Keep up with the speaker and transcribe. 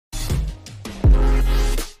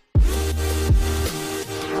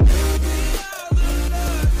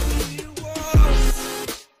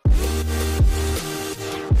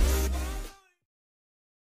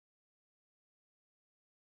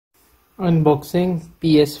Unboxing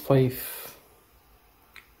PS5.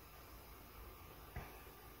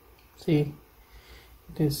 See,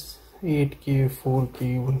 it is 8K,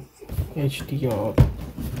 4K, HDR,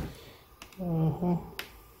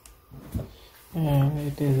 and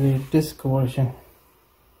it is a disc version.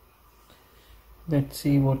 Let's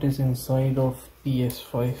see what is inside of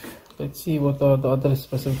PS5. Let's see what are the other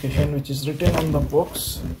specification which is written on the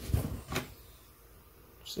box.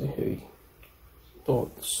 Say hey,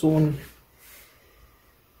 so soon.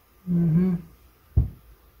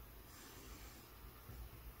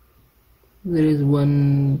 There is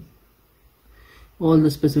all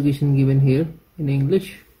the specification given here in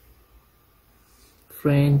English,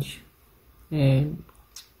 French, and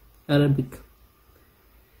Arabic,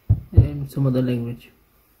 and some other language.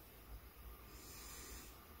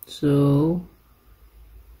 So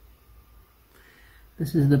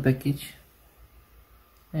this is the package,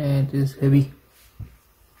 and it is heavy.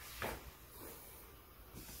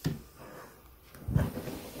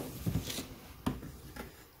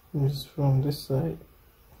 This is from this side.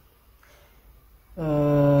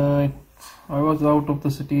 I was out of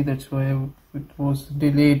the city, that's why it was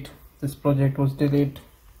delayed. This project was delayed.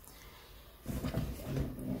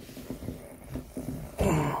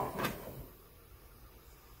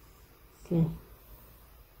 Okay.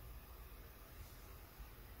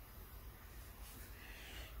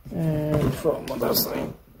 And from other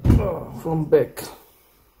side, from back.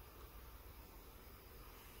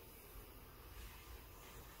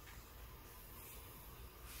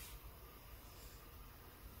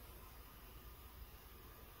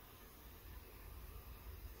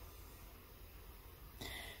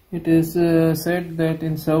 It is said that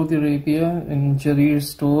in Saudi Arabia, in Jarir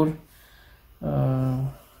store,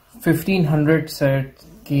 1500 sets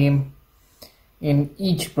came in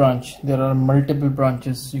each branch. There are multiple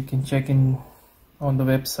branches, you can check in on the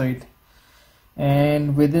website,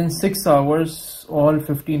 and within 6 hours all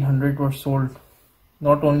 1500 were sold.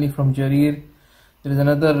 Not only from Jarir, there is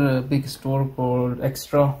another big store called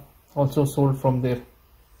Extra, also sold from there,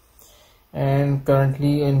 and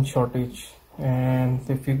currently in shortage. And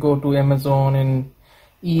if you go to Amazon and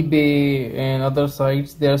eBay and other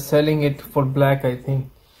sites, they are selling it for black, I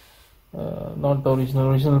think. Not the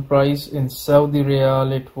original price. In Saudi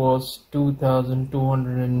Riyal it was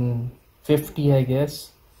 2,250, I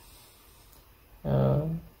guess,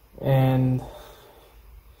 and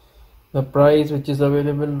the price which is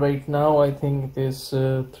available right now, I think it is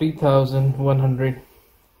 3,100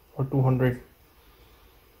 or 200.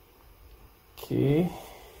 Okay,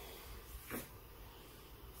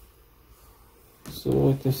 so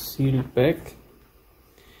it is sealed back.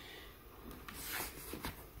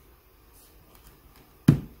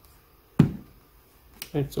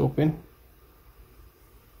 Let's open.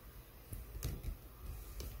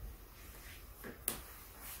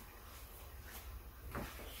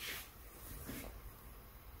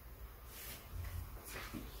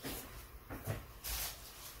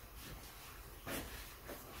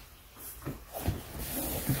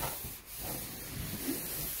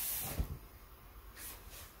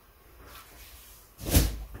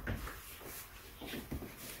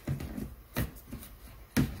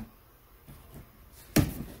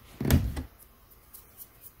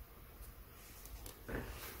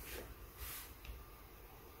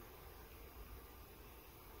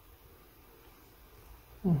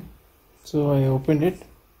 So I opened it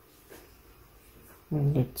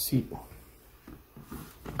and let's see.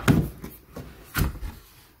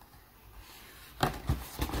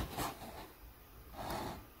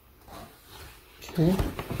 Okay.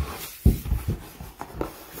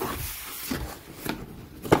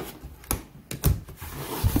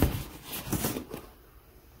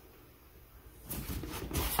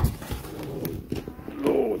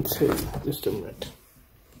 Oh, it's here. Just a minute.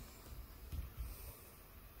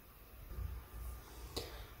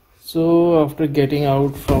 So after getting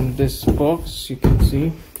out from this box, you can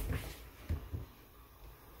see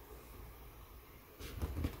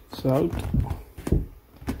it's out.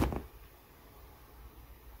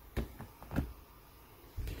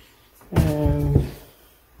 And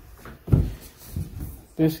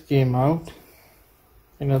this came out,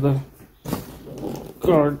 another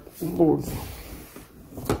cardboard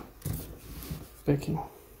packing.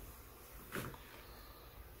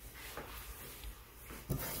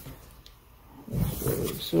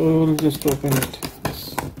 So we'll just open it.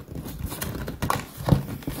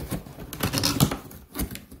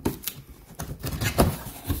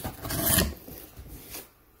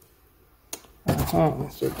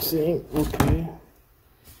 So it's saying, okay,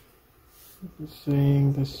 it's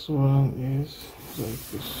saying this one is like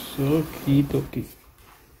this. So keep okay.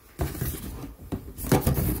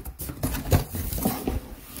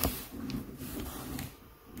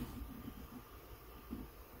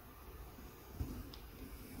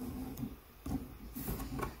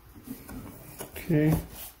 Okay.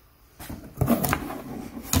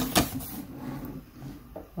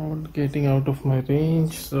 I'm getting out of my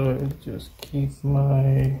range, so I'll just keep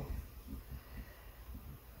my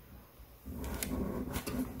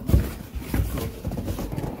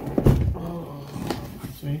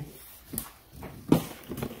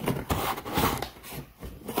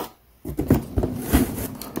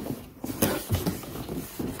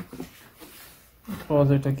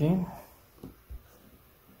pause it again.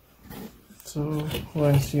 So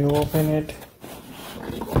once you open it,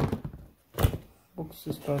 books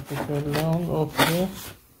start to fall down. Okay.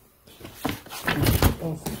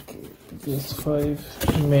 Okay.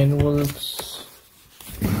 PS5 manuals.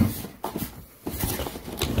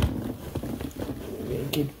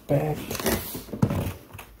 Make it back.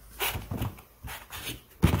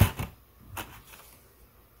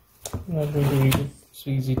 Not going to read it. It's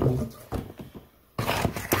easy to.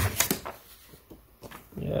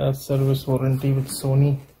 Yeah, service warranty with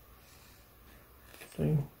Sony.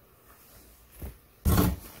 Okay.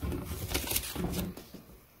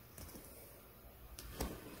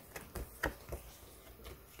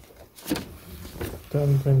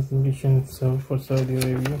 Terms and conditions for Saudi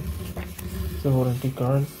Arabia. It's a warranty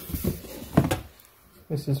card.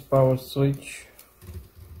 This is power switch.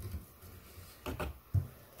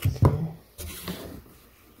 Okay.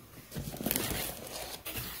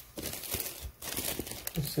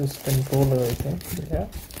 This is controller, I think. Yeah.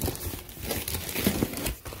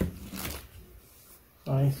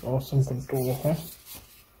 Nice, awesome controller, huh?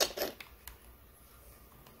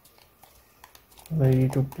 Ready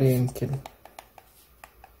to play and kill.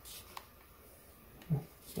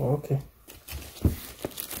 Okay.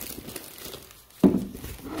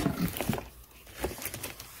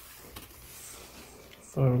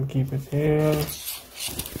 So I will keep it here.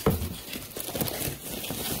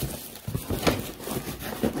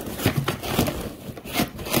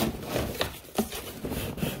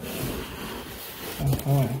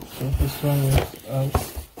 So this one is out.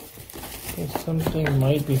 So something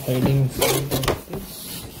might be hiding inside of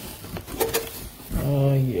this.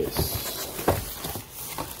 Yes.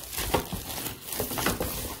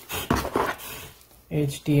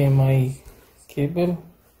 HDMI cable.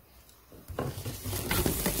 I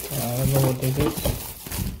don't know what it is.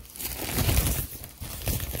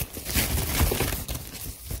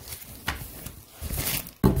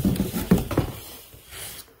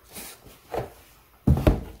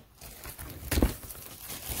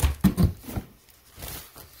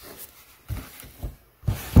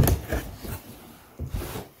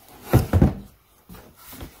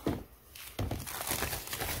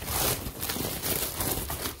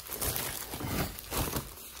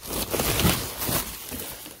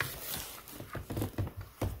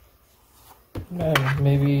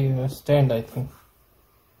 Maybe a stand, I think.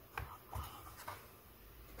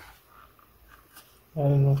 I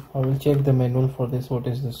don't know. I will check the manual for this. What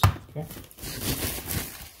is this? Okay.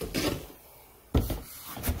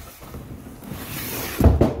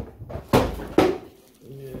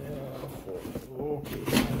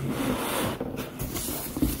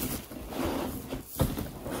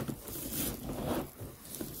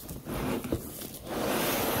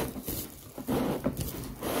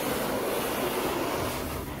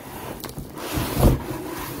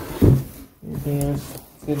 Else,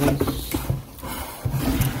 there is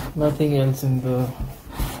nothing else in the,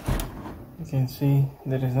 you can see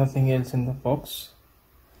there is nothing else in the box.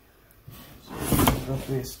 So the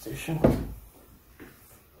PlayStation.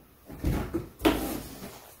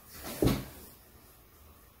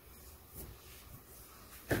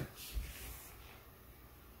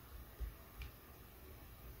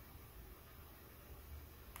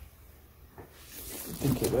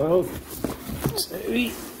 Take it out. It's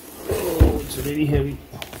heavy. Oh, it's really heavy.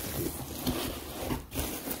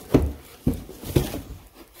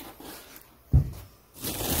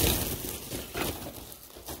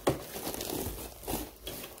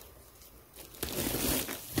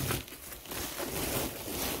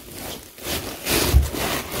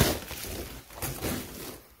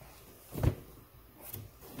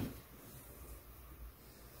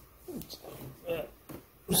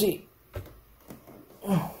 See.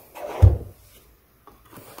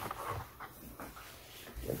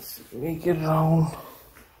 Let's make it round.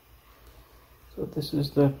 So this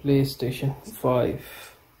is the PlayStation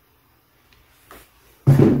 5.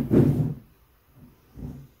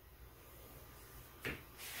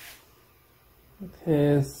 It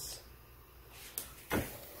has, you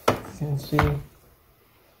can see,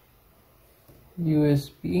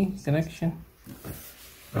 USB connection.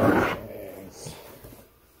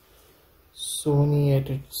 Sony at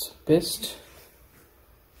its best.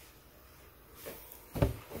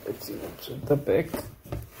 Let's see what's at the back.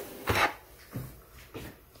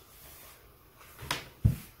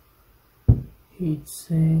 Heat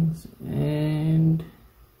sinks and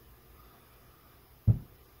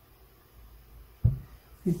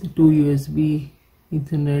with the 2 USB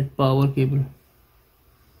Ethernet power cable.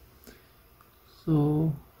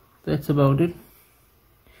 So that's about it.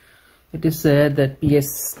 It is said that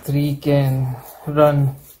PS3 can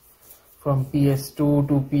run from PS2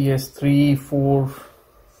 to PS3, 4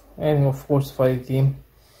 and of course 5 game,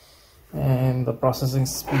 and the processing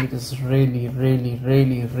speed is really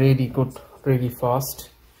good, really fast.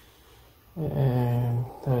 And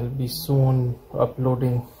I'll be soon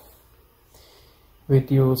uploading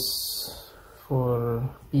videos for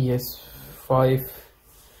PS5,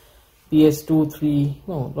 PS2, 3,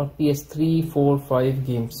 no, not PS3, 4, 5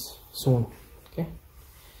 games soon. Okay,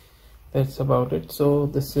 that's about it. So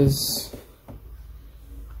this is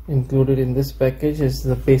included in this package is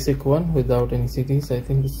the basic one without any CDs. I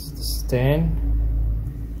think this is the stand,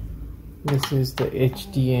 this is the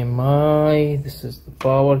HDMI, this is the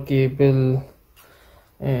power cable,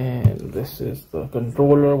 and this is the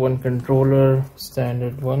controller, one controller,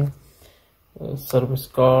 standard one, service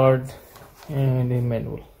card, and a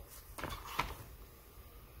manual.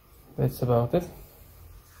 That's about it.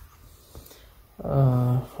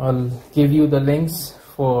 I'll give you the links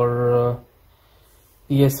for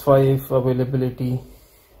PS5 availability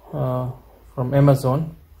from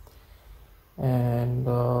Amazon, and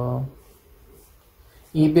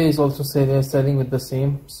eBay is also selling with the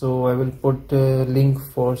same. So I will put a link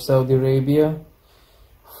for Saudi Arabia,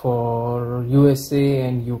 for USA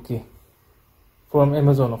and UK from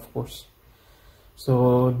Amazon, of course.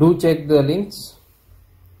 So do check the links.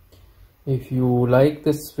 If you like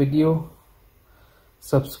this video,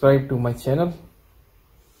 subscribe to my channel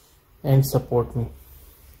and support me.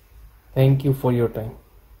 Thank you for your time.